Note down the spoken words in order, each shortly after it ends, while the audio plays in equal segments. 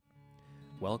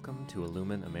Welcome to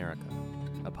Illumine America,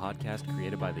 a podcast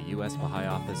created by the U.S. Baha'i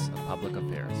Office of Public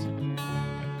Affairs.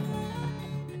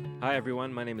 Hi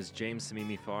everyone, my name is James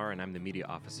Samimi Farr, and I'm the Media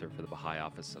Officer for the Baha'i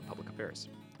Office of Public Affairs.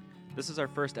 This is our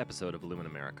first episode of Illumine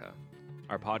America,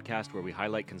 our podcast where we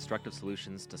highlight constructive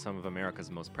solutions to some of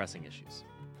America's most pressing issues.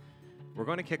 We're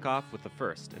going to kick off with the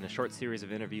first in a short series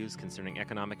of interviews concerning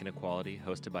economic inequality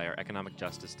hosted by our Economic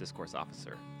Justice Discourse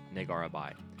Officer, Negar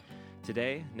Abai.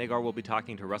 Today, Negar will be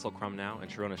talking to Russell Crumnow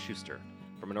and Sharona Schuster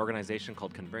from an organization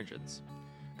called Convergence.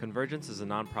 Convergence is a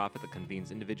nonprofit that convenes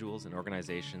individuals and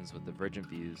organizations with divergent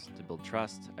views to build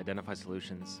trust, identify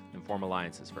solutions, and form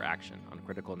alliances for action on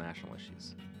critical national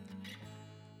issues.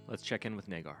 Let's check in with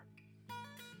Negar.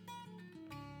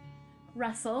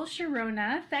 Russell,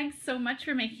 Sharona, thanks so much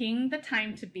for making the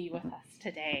time to be with us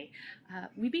today.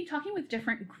 We've been talking with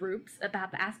different groups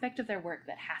about the aspect of their work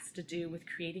that has to do with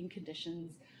creating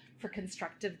conditions for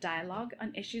constructive dialogue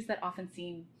on issues that often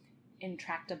seem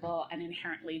intractable and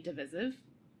inherently divisive.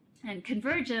 And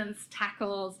Convergence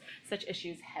tackles such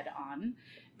issues head on,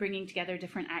 bringing together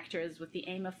different actors with the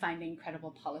aim of finding credible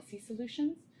policy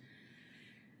solutions.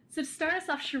 So to start us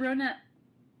off, Sharona,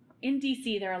 in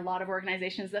DC, there are a lot of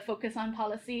organizations that focus on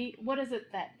policy. What is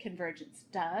it that Convergence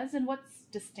does, and what's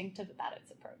distinctive about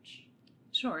its approach?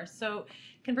 Sure. So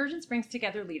Convergence brings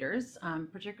together leaders,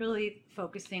 particularly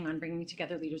focusing on bringing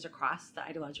together leaders across the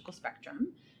ideological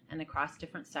spectrum and across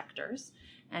different sectors.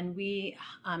 And we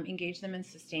engage them in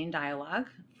sustained dialogue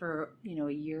for, a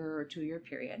year or 2 year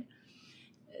period.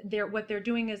 What they're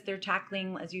doing is they're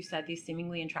tackling, as you said, these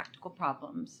seemingly intractable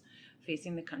problems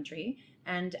facing the country.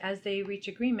 And as they reach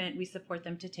agreement, we support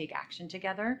them to take action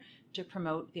together to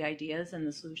promote the ideas and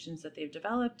the solutions that they've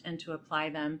developed and to apply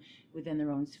them within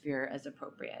their own sphere as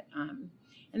appropriate.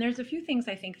 And there's a few things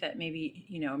I think that maybe,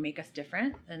 make us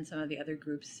different than some of the other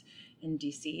groups in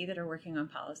DC that are working on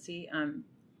policy.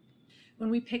 When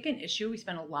we pick an issue, we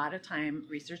spend a lot of time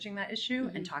researching that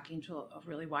issue and talking to a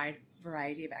really wide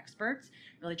variety of experts,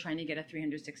 really trying to get a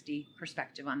 360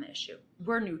 perspective on the issue.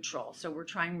 We're neutral, so we're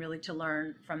trying really to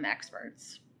learn from the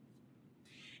experts.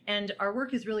 And our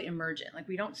work is really emergent. Like,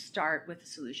 we don't start with a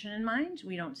solution in mind.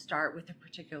 We don't start with a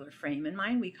particular frame in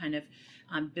mind. We kind of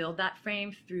build that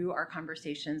frame through our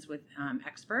conversations with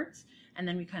experts, and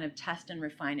then we kind of test and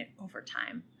refine it over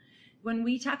time. When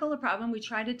we tackle a problem, we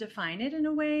try to define it in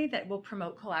a way that will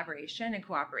promote collaboration and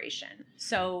cooperation.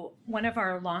 So one of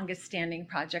our longest standing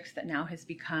projects that now has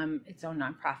become its own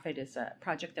nonprofit is a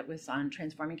project that was on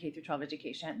transforming K-12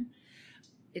 education.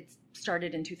 It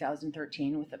started in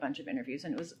 2013 with a bunch of interviews.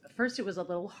 And it was a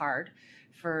little hard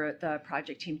for the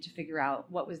project team to figure out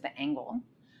what was the angle.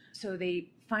 So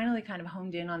they finally kind of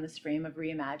honed in on this frame of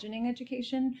reimagining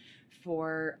education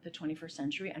for the 21st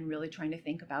century and really trying to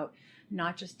think about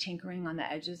not just tinkering on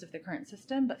the edges of the current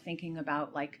system, but thinking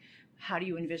about, how do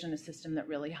you envision a system that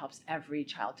really helps every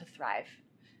child to thrive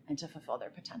and to fulfill their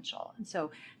potential? And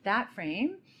so that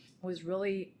frame was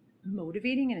really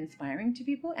motivating and inspiring to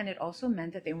people. And it also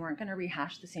meant that they weren't going to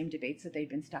rehash the same debates that they'd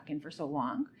been stuck in for so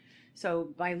long.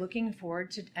 So by looking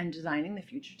forward to and designing the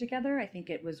future together, I think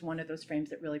it was one of those frames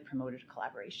that really promoted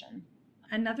collaboration.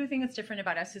 Another thing that's different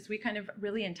about us is we kind of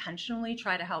really intentionally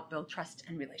try to help build trust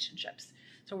and relationships.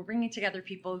 So we're bringing together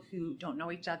people who don't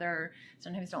know each other,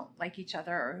 sometimes don't like each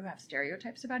other, or who have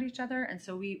stereotypes about each other. And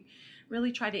so we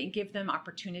really try to give them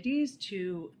opportunities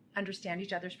to understand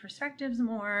each other's perspectives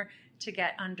more, to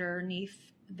get underneath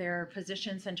their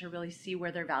positions and to really see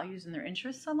where their values and their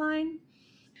interests align.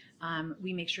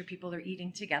 We make sure people are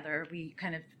eating together. We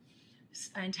kind of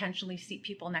intentionally seat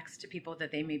people next to people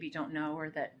that they maybe don't know,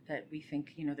 or that we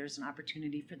think, there's an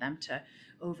opportunity for them to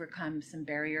overcome some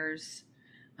barriers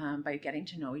by getting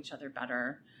to know each other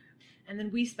better. And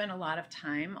then we spend a lot of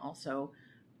time also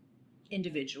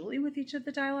individually with each of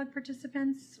the dialogue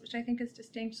participants, which I think is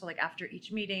distinct. So after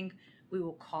each meeting, we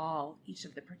will call each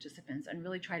of the participants and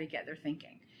really try to get their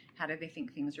thinking. How do they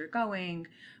think things are going?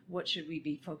 What should we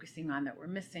be focusing on that we're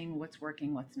missing? What's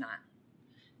working, what's not?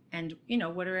 And,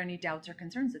 what are any doubts or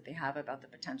concerns that they have about the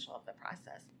potential of the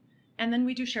process? And then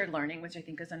we do shared learning, which I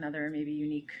think is another maybe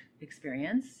unique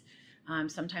experience.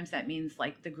 Sometimes that means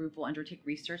the group will undertake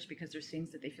research because there's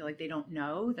things that they feel like they don't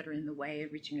know that are in the way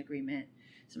of reaching agreement.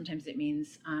 Sometimes it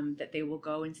means that they will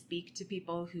go and speak to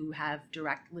people who have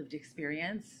direct lived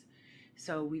experience.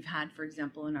 So we've had, for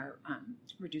example, in our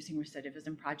Reducing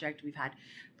Recidivism project, we've had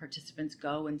participants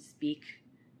go and speak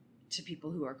to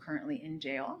people who are currently in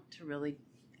jail to really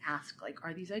ask,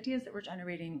 are these ideas that we're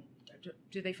generating,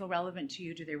 do they feel relevant to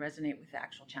you? Do they resonate with the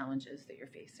actual challenges that you're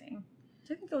facing?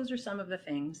 So I think those are some of the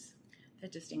things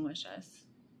that distinguish us.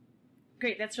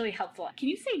 Great, that's really helpful. Can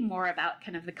you say more about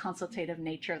kind of the consultative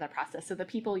nature of the process? So the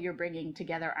people you're bringing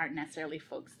together aren't necessarily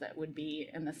folks that would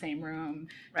be in the same room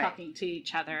talking to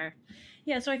each other.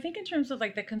 Yeah, so I think in terms of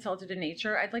like the consultative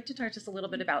nature, I'd like to talk just a little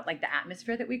bit about like the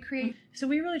atmosphere that we create. So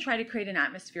we really try to create an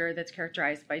atmosphere that's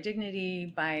characterized by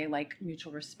dignity, by like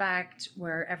mutual respect,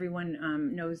 where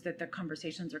everyone knows that the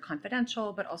conversations are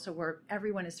confidential, but also where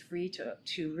everyone is free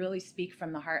to really speak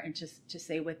from the heart and to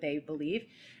say what they believe,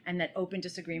 and that open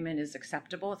disagreement is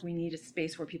acceptable. We need a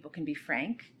space where people can be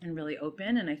frank and really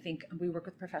open, and I think we work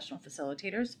with professional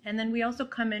facilitators. And then we also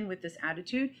come in with this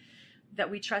attitude that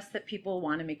we trust that people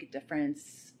want to make a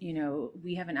difference. You know,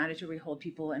 we have an attitude where we hold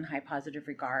people in high positive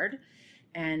regard.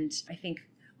 And I think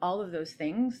all of those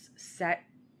things set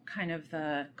kind of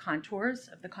the contours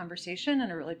of the conversation in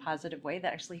a really positive way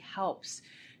that actually helps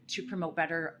to promote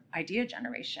better idea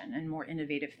generation and more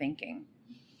innovative thinking.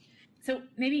 So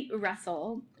maybe,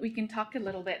 Russell, we can talk a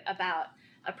little bit about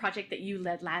a project that you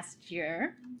led last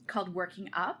year called Working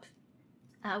Up,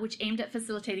 which aimed at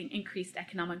facilitating increased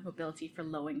economic mobility for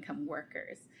low-income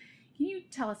workers. Can you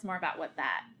tell us more about what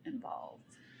that involved?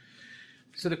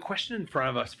 So the question in front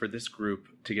of us for this group,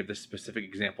 to give this specific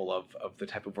example of the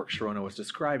type of work Sharona was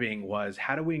describing, was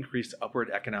how do we increase upward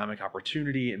economic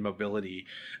opportunity and mobility,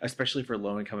 especially for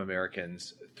low-income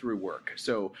Americans, through work?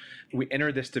 So we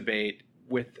entered this debate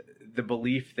with the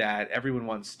belief that everyone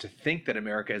wants to think that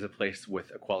America is a place with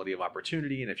equality of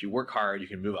opportunity, and if you work hard, you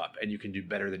can move up and you can do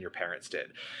better than your parents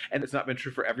did. And it's not been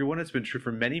true for everyone. It's been true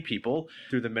for many people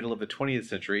through the middle of the 20th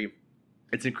century.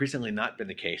 It's increasingly not been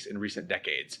the case in recent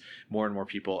decades. More and more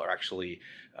people are actually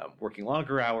working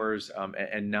longer hours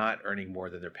and not earning more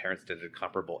than their parents did at a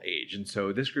comparable age. And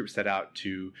so this group set out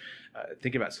to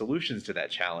think about solutions to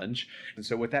that challenge. And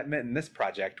so what that meant in this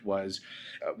project was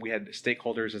we had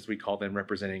stakeholders, as we call them,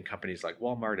 representing companies like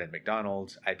Walmart and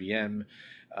McDonald's, IBM,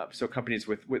 so companies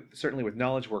with certainly with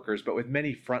knowledge workers, but with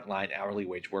many frontline hourly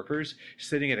wage workers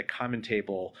sitting at a common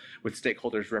table with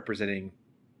stakeholders representing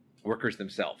workers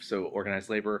themselves, so organized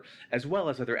labor, as well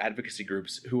as other advocacy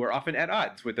groups who are often at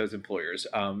odds with those employers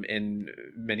in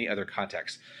many other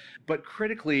contexts. But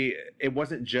critically, it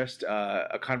wasn't just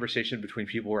a conversation between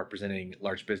people representing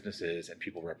large businesses and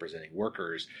people representing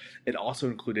workers. It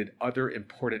also included other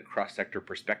important cross-sector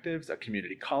perspectives, a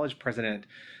community college president,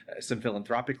 some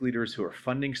philanthropic leaders who are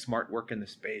funding smart work in the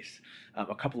space,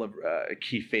 a couple of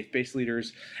key faith-based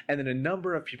leaders, and then a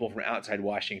number of people from outside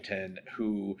Washington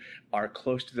who are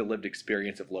close to the lived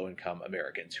experience of low-income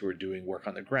Americans, who are doing work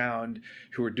on the ground,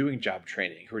 who are doing job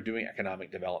training, who are doing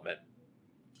economic development.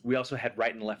 We also had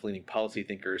right and left-leaning policy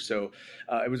thinkers. So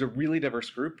it was a really diverse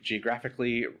group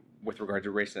geographically with regard to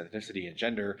race and ethnicity and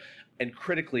gender, and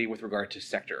critically with regard to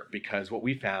sector, because what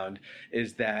we found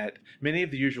is that many of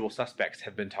the usual suspects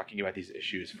have been talking about these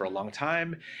issues for a long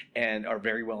time and are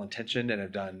very well intentioned and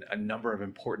have done a number of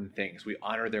important things. We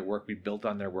honor their work, we built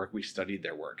on their work, we studied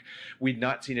their work. We'd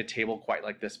not seen a table quite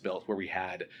like this built where we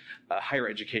had a higher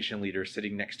education leader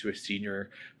sitting next to a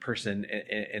senior person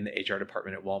in the HR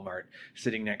department at Walmart,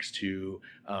 sitting next to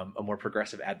a more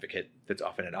progressive advocate that's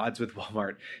often at odds with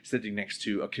Walmart, sitting next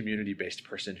to a community-based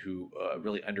person who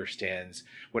really understands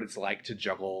what it's like to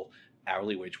juggle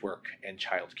hourly wage work and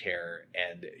childcare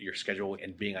and your schedule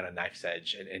and being on a knife's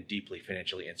edge and deeply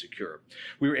financially insecure.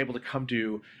 We were able to come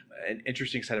to an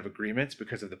interesting set of agreements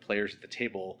because of the players at the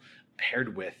table,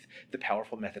 paired with the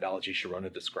powerful methodology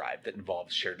Sharona described that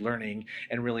involves shared learning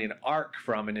and really an arc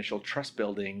from initial trust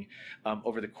building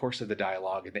over the course of the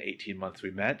dialogue in the 18 months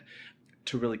we met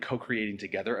to really co-creating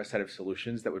together a set of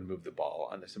solutions that would move the ball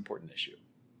on this important issue.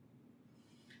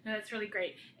 No, that's really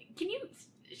great. Can you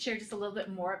share just a little bit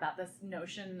more about this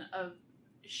notion of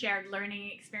shared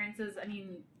learning experiences? I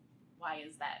mean, why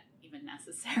is that even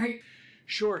necessary?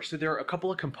 Sure. So there are a couple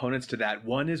of components to that.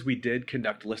 One is we did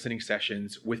conduct listening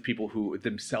sessions with people who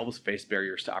themselves face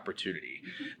barriers to opportunity.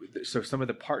 Mm-hmm. So some of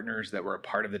the partners that were a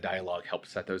part of the dialogue helped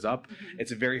set those up. Mm-hmm.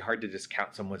 It's very hard to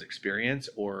discount someone's experience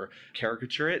or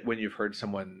caricature it when you've heard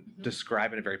someone mm-hmm.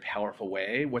 describe in a very powerful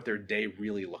way what their day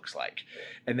really looks like.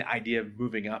 And the idea of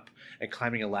moving up and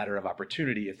climbing a ladder of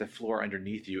opportunity if the floor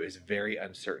underneath you is very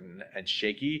uncertain and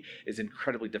shaky is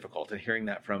incredibly difficult. And hearing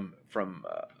that from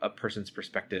a person's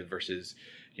perspective versus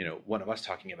one of us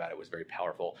talking about it was very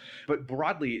powerful. But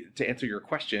broadly, to answer your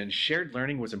question, shared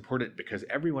learning was important because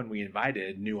everyone we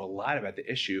invited knew a lot about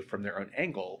the issue from their own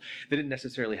angle. They didn't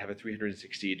necessarily have a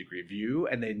 360-degree view,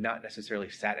 and they not necessarily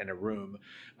sat in a room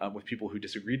with people who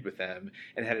disagreed with them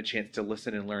and had a chance to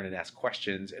listen and learn and ask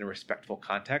questions in a respectful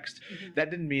context. Mm-hmm. That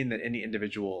didn't mean that any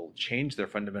individual changed their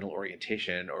fundamental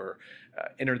orientation or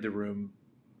entered the room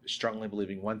strongly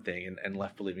believing one thing and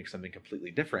left believing something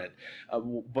completely different.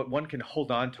 But one can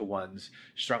hold on to one's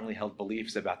strongly held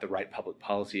beliefs about the right public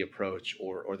policy approach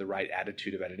or the right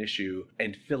attitude about an issue,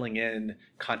 and filling in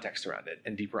context around it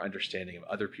and deeper understanding of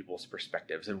other people's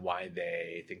perspectives and why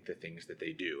they think the things that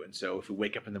they do. And so if we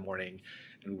wake up in the morning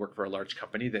and we work for a large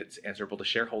company that's answerable to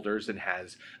shareholders and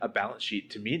has a balance sheet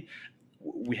to meet,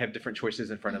 we have different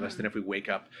choices in front of us than if we wake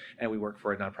up and we work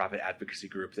for a nonprofit advocacy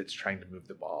group that's trying to move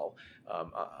the ball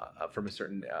from a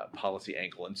certain policy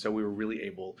angle. And so we were really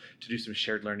able to do some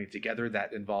shared learning together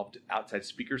that involved outside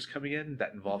speakers coming in,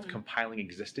 that involved compiling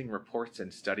existing reports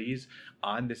and studies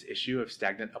on this issue of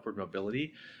stagnant upward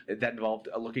mobility, that involved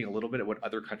looking a little bit at what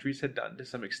other countries had done to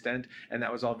some extent. And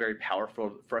that was all very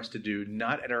powerful for us to do,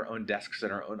 not at our own desks,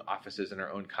 in our own offices, in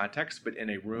our own context, but in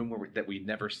a room that we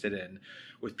never sit in,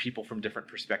 with people from different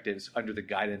perspectives under the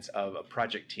guidance of a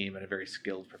project team and a very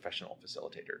skilled professional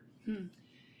facilitator.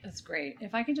 That's great.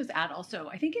 If I can just add also,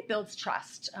 I think it builds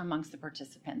trust amongst the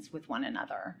participants with one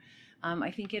another.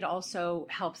 I think it also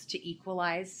helps to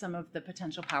equalize some of the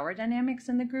potential power dynamics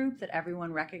in the group, that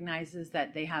everyone recognizes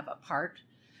that they have a part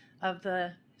of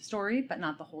the story, but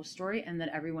not the whole story, and that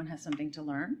everyone has something to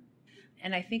learn.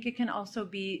 And I think it can also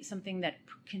be something that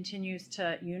continues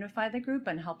to unify the group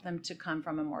and help them to come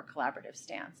from a more collaborative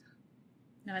stance.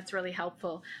 No, that's really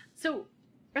helpful. So,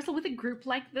 Russell, with a group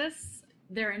like this,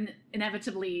 there are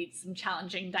inevitably some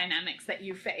challenging dynamics that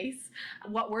you face.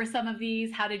 What were some of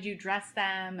these? How did you address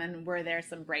them? And were there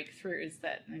some breakthroughs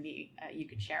that maybe you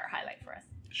could share or highlight for us?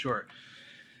 Sure.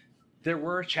 There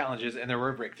were challenges and there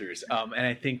were breakthroughs. And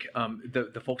I think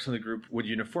the folks in the group would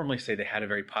uniformly say they had a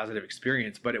very positive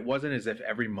experience, but it wasn't as if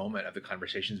every moment of the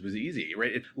conversations was easy,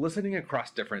 right? Listening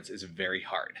across difference is very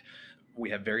hard. We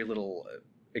have very little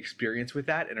experience with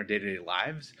that in our day-to-day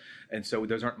lives. And so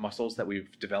those aren't muscles that we've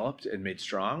developed and made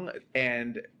strong.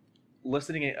 And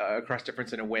listening across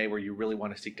difference in a way where you really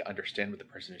want to seek to understand what the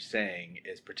person is saying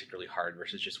is particularly hard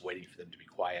versus just waiting for them to be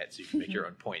quiet so you can make your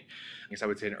own point. I guess I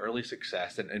would say an early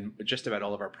success, and just about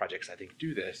all of our projects I think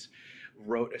do this,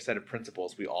 wrote a set of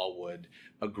principles we all would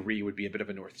agree would be a bit of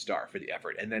a North Star for the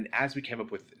effort. And then as we came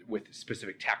up with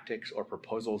specific tactics or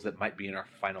proposals that might be in our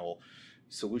final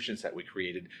solution set we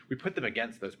created, we put them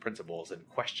against those principles and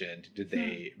questioned, did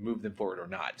they move them forward or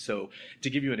not? So to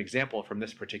give you an example from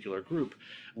this particular group,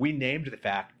 we named the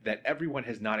fact that everyone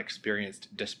has not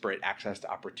experienced disparate access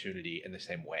to opportunity in the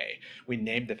same way. We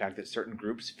named the fact that certain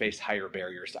groups face higher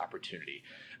barriers to opportunity,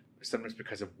 sometimes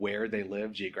because of where they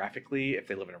live geographically, if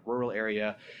they live in a rural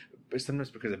area, but sometimes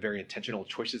because of very intentional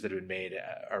choices that have been made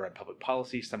around public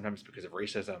policy, sometimes because of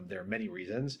racism. There are many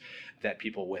reasons that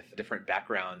people with different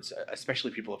backgrounds,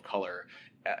 especially people of color,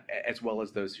 as well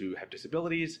as those who have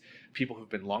disabilities, people who've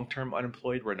been long-term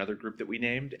unemployed were another group that we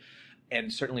named,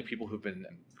 and certainly people who've been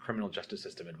criminal justice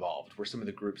system involved were some of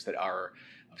the groups that our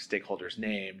stakeholders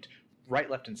named, right,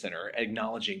 left, and center,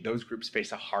 acknowledging those groups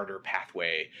face a harder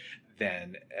pathway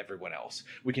than everyone else.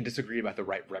 We can disagree about the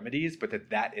right remedies, but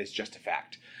that is just a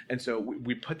fact. And so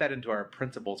we put that into our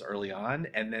principles early on,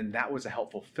 and then that was a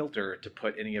helpful filter to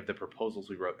put any of the proposals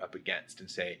we wrote up against and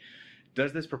say,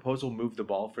 does this proposal move the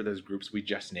ball for those groups we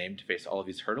just named to face all of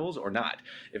these hurdles or not?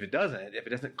 If it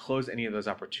doesn't close any of those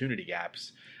opportunity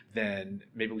gaps, then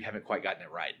maybe we haven't quite gotten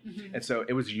it right. And so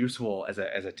it was useful as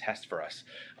a test for us.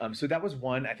 So that was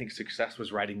one, I think success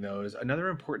was writing those. Another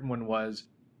important one was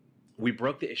we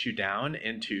broke the issue down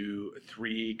into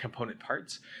 3 component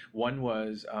parts. One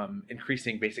was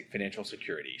increasing basic financial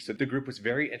security. So the group was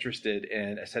very interested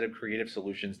in a set of creative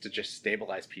solutions to just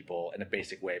stabilize people in a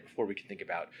basic way before we can think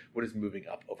about what does moving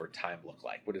up over time look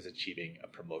like? What does achieving a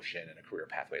promotion and a career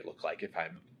pathway look like if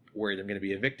I'm worried I'm going to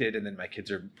be evicted and then my kids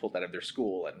are pulled out of their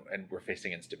school and we're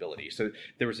facing instability. So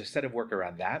there was a set of work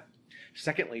around that.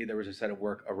 Secondly, there was a set of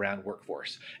work around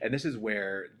workforce. And this is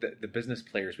where the business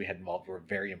players we had involved were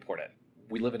very important.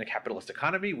 We live in a capitalist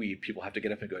economy. People have to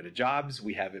get up and go to jobs.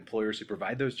 We have employers who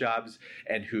provide those jobs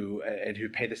and who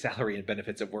pay the salary and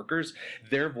benefits of workers.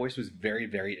 Their voice was very,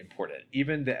 very important.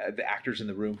 Even the actors in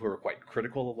the room who are quite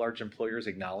critical of large employers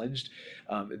acknowledged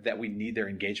that we need their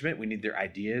engagement. We need their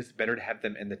ideas. Better to have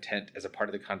them in the tent as a part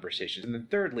of the conversation. And then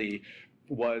thirdly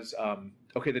was,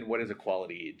 okay, then what is a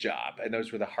quality job? And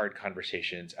those were the hard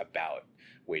conversations about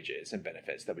wages and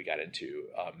benefits that we got into.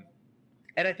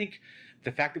 And I think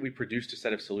the fact that we produced a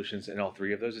set of solutions in all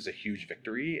 3 of those is a huge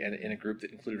victory, and in a group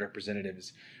that included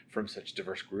representatives from such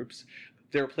diverse groups.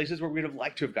 There are places where we'd have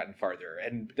liked to have gotten farther,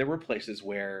 and there were places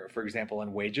where, for example,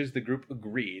 on wages, the group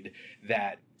agreed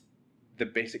that the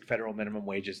basic federal minimum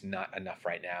wage is not enough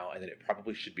right now and that it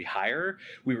probably should be higher.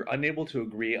 We were unable to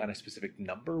agree on a specific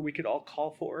number we could all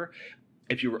call for.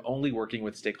 If you were only working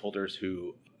with stakeholders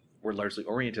who were largely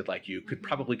oriented like you could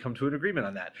probably come to an agreement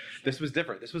on that. This was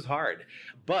different. This was hard.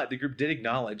 But the group did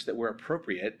acknowledge that where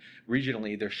appropriate,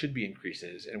 regionally, there should be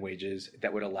increases in wages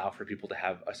that would allow for people to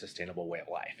have a sustainable way of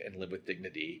life and live with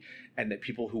dignity, and that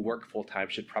people who work full-time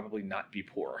should probably not be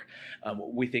poor.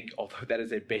 We think, although that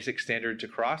is a basic standard to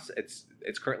cross, it's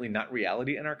currently not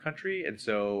reality in our country. And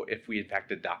so if we in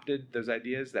fact adopted those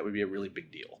ideas, that would be a really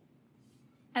big deal.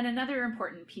 And another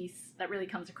important piece that really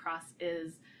comes across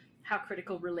is how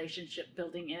critical relationship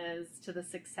building is to the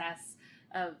success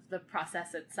of the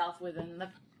process itself within the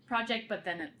project, but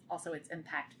then also its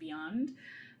impact beyond.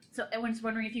 So I was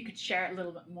wondering if you could share a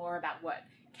little bit more about what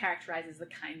characterizes the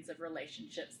kinds of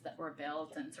relationships that were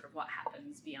built and sort of what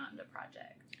happens beyond a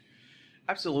project.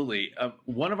 Absolutely.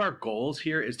 One of our goals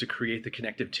here is to create the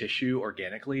connective tissue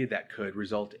organically that could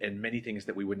result in many things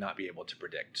that we would not be able to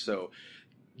predict. So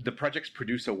the projects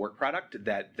produce a work product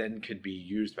that then could be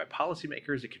used by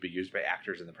policymakers. It could be used by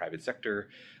actors in the private sector.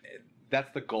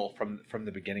 That's the goal from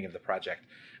the beginning of the project.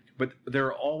 But there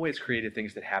are always creative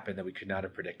things that happen that we could not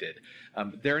have predicted.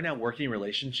 There are now working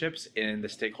relationships in the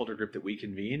stakeholder group that we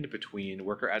convened between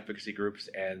worker advocacy groups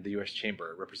and the U.S.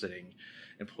 Chamber representing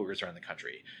employers around the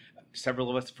country. Several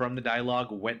of us from the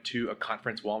dialogue went to a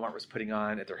conference Walmart was putting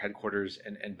on at their headquarters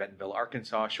in Bentonville,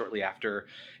 Arkansas shortly after.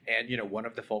 And, one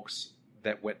of the folks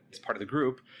that went as part of the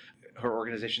group, her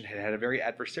organization had had a very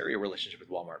adversarial relationship with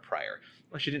Walmart prior.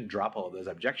 Well, she didn't drop all of those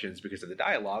objections because of the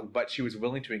dialogue, but she was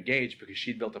willing to engage because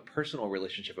she'd built a personal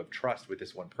relationship of trust with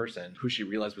this one person who she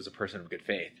realized was a person of good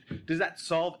faith. Does that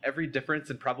solve every difference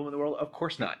and problem in the world? Of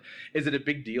course not. Is it a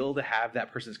big deal to have that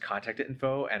person's contact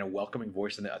info and a welcoming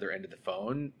voice on the other end of the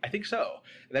phone? I think so.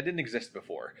 That didn't exist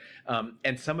before.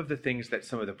 And some of the things that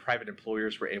some of the private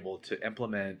employers were able to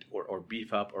implement or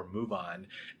beef up or move on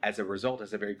as a result,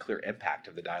 as a very clear impact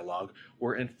of the dialogue,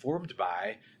 were informed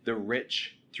by the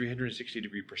rich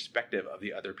 360-degree perspective of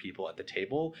the other people at the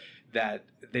table that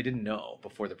they didn't know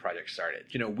before the project started.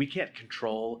 We can't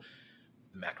control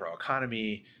the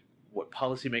macroeconomy, what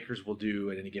policymakers will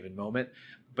do at any given moment.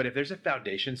 But if there's a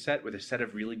foundation set with a set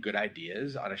of really good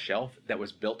ideas on a shelf that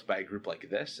was built by a group like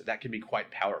this, that can be quite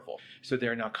powerful. So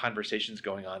there are now conversations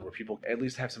going on where people at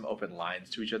least have some open lines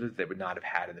to each other that they would not have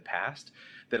had in the past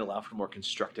that allow for more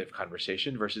constructive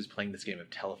conversation versus playing this game of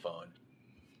telephone.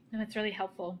 And that's really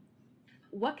helpful.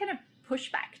 What kind of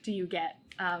pushback do you get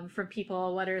from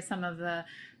people? What are some of the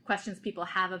questions people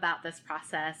have about this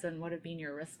process, and what have been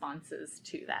your responses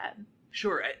to that?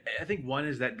 Sure. I think one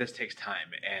is that this takes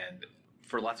time, and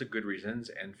for lots of good reasons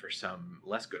and for some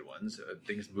less good ones,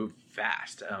 things move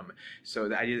fast. So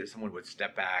the idea that someone would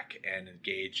step back and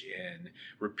engage in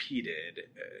repeated,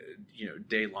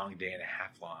 day-long,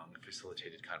 day-and-a-half-long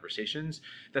facilitated conversations,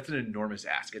 that's an enormous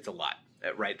ask. It's a lot,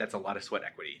 right? That's a lot of sweat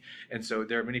equity. And so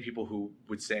there are many people who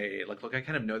would say, look, I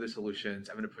kind of know the solutions.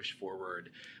 I'm going to push forward.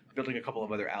 Building a couple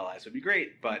of other allies would be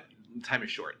great, but time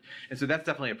is short. And so that's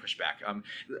definitely a pushback.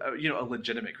 A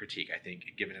legitimate critique, I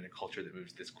think, given in a culture that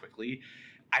moves this quickly.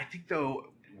 I think, though,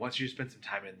 once you spend some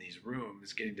time in these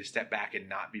rooms, getting to step back and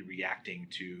not be reacting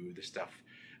to the stuff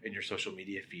in your social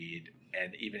media feed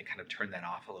and even kind of turn that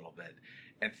off a little bit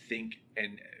and think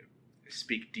and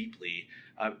speak deeply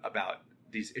about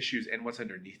these issues and what's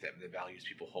underneath them, the values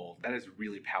people hold. That is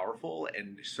really powerful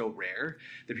and so rare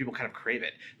that people kind of crave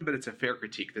it. But it's a fair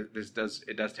critique that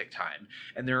it does take time.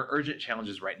 And there are urgent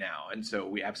challenges right now. And so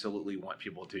we absolutely want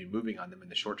people to be moving on them in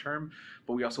the short term,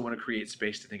 but we also want to create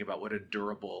space to think about what a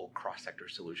durable cross-sector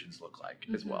solutions look like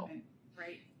as well.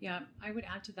 Right. Yeah, I would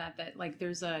add to that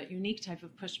there's a unique type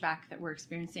of pushback that we're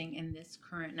experiencing in this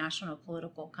current national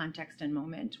political context and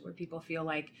moment where people feel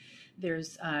like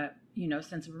there's a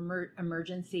sense of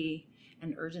emergency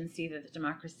and urgency that the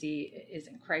democracy is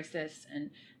in crisis,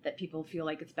 and that people feel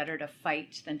like it's better to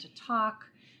fight than to talk,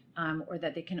 or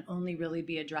that they can only really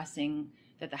be addressing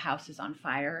that the house is on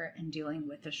fire and dealing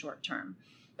with the short term.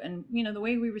 And, the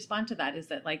way we respond to that is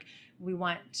that, we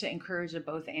want to encourage a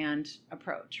both and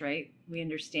approach, right? We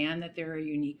understand that there are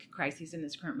unique crises in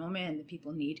this current moment and that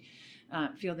people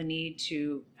feel the need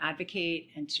to advocate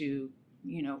and to,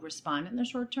 respond in the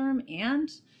short term.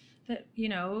 And that,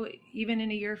 even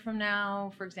in a year from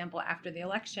now, for example, after the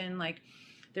election,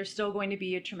 there's still going to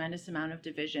be a tremendous amount of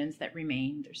divisions that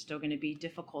remain. There's still going to be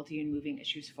difficulty in moving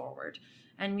issues forward.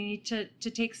 And we need to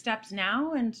take steps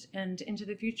now and into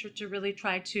the future to really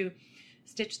try to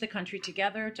stitch the country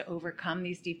together to overcome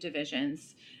these deep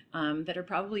divisions that are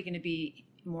probably going to be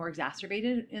more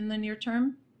exacerbated in the near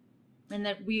term. And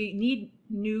that we need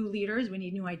new leaders, we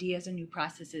need new ideas and new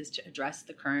processes to address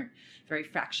the current very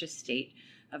fractious state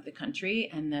of the country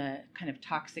and the kind of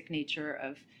toxic nature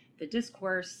of the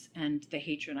discourse and the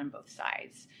hatred on both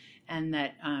sides. and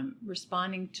that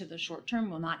responding to the short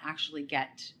term will not actually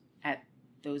get at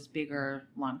those bigger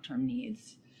long-term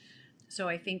needs. So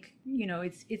I think,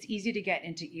 it's easy to get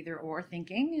into either or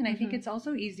thinking. And I think it's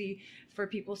also easy for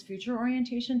people's future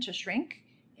orientation to shrink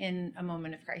in a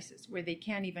moment of crisis where they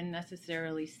can't even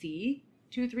necessarily see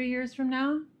 2-3 years from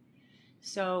now.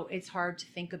 So it's hard to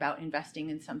think about investing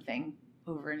in something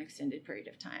over an extended period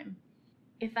of time.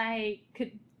 If I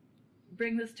could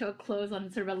bring this to a close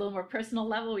on sort of a little more personal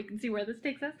level, we can see where this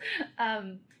takes us.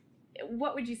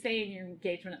 What would you say in your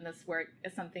engagement in this work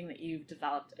is something that you've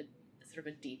developed a sort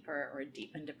of a deeper or a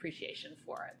deepened appreciation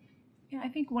for it? Yeah, I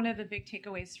think one of the big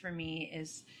takeaways for me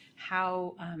is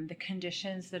how the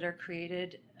conditions that are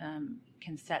created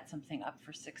can set something up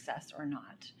for success or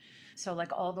not. So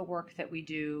like all the work that we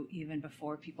do even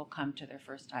before people come to their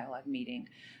first dialogue meeting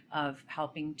of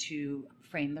helping to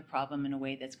frame the problem in a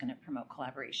way that's going to promote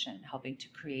collaboration, helping to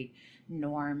create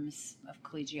norms of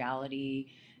collegiality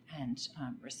and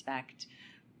respect,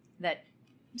 that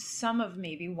some of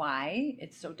maybe why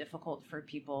it's so difficult for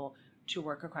people to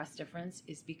work across difference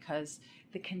is because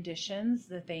the conditions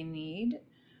that they need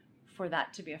for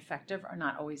that to be effective are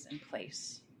not always in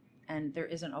place. And there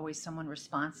isn't always someone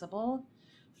responsible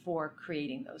for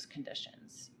creating those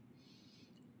conditions.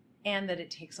 And that it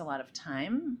takes a lot of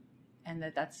time, and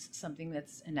that's something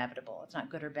that's inevitable. It's not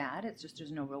good or bad. It's just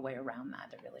there's no real way around that.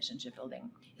 The relationship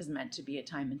building is meant to be a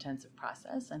time-intensive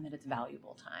process, and that it's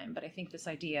valuable time. But I think this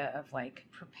idea of like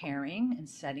preparing and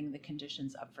setting the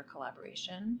conditions up for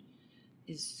collaboration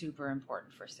is super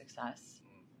important for success.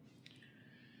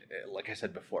 Like I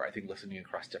said before, I think listening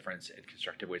across difference in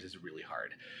constructive ways is really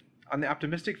hard. On the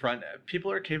optimistic front,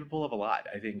 people are capable of a lot.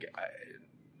 I think,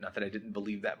 not that I didn't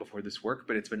believe that before this work,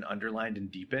 but it's been underlined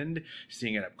and deepened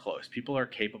seeing it up close. People are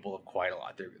capable of quite a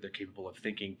lot. They're capable of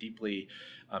thinking deeply,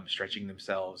 stretching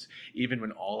themselves, even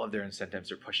when all of their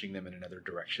incentives are pushing them in another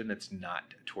direction that's not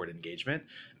toward engagement.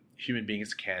 Human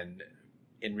beings can,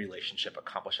 in relationship,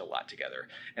 accomplish a lot together.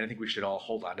 And I think we should all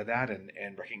hold on to that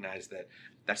and recognize that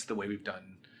that's the way we've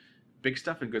done big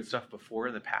stuff and good stuff before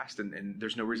in the past, and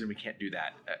there's no reason we can't do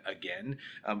that again.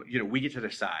 We get to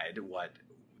decide what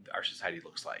our society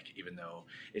looks like, even though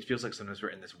it feels like sometimes we're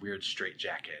in this weird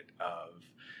straitjacket of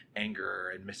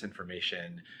anger and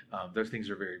misinformation. Those things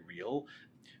are very real,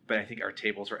 but I think our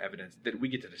tables are evidence that we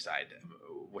get to decide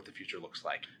what the future looks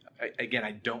like. Again,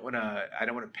 I don't want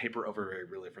to paper over very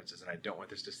real differences, and I don't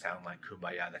want this to sound like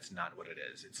kumbaya. That's not what it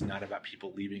is. It's not about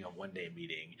people leaving a one-day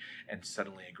meeting and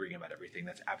suddenly agreeing about everything.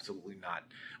 That's absolutely not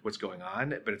what's going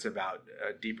on, but it's about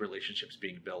deep relationships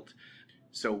being built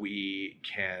so we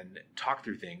can talk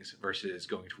through things versus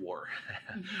going to war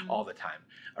all the time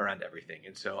around everything.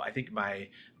 And so I think my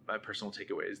personal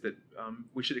takeaway is that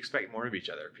we should expect more of each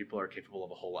other. People are capable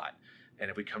of a whole lot. And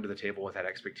if we come to the table with that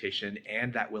expectation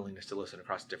and that willingness to listen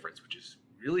across difference, which is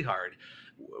really hard,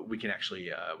 we can actually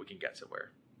we can get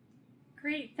somewhere.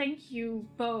 Great. Thank you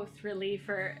both really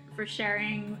for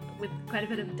sharing with quite a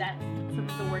bit of depth some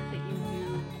of the work that you do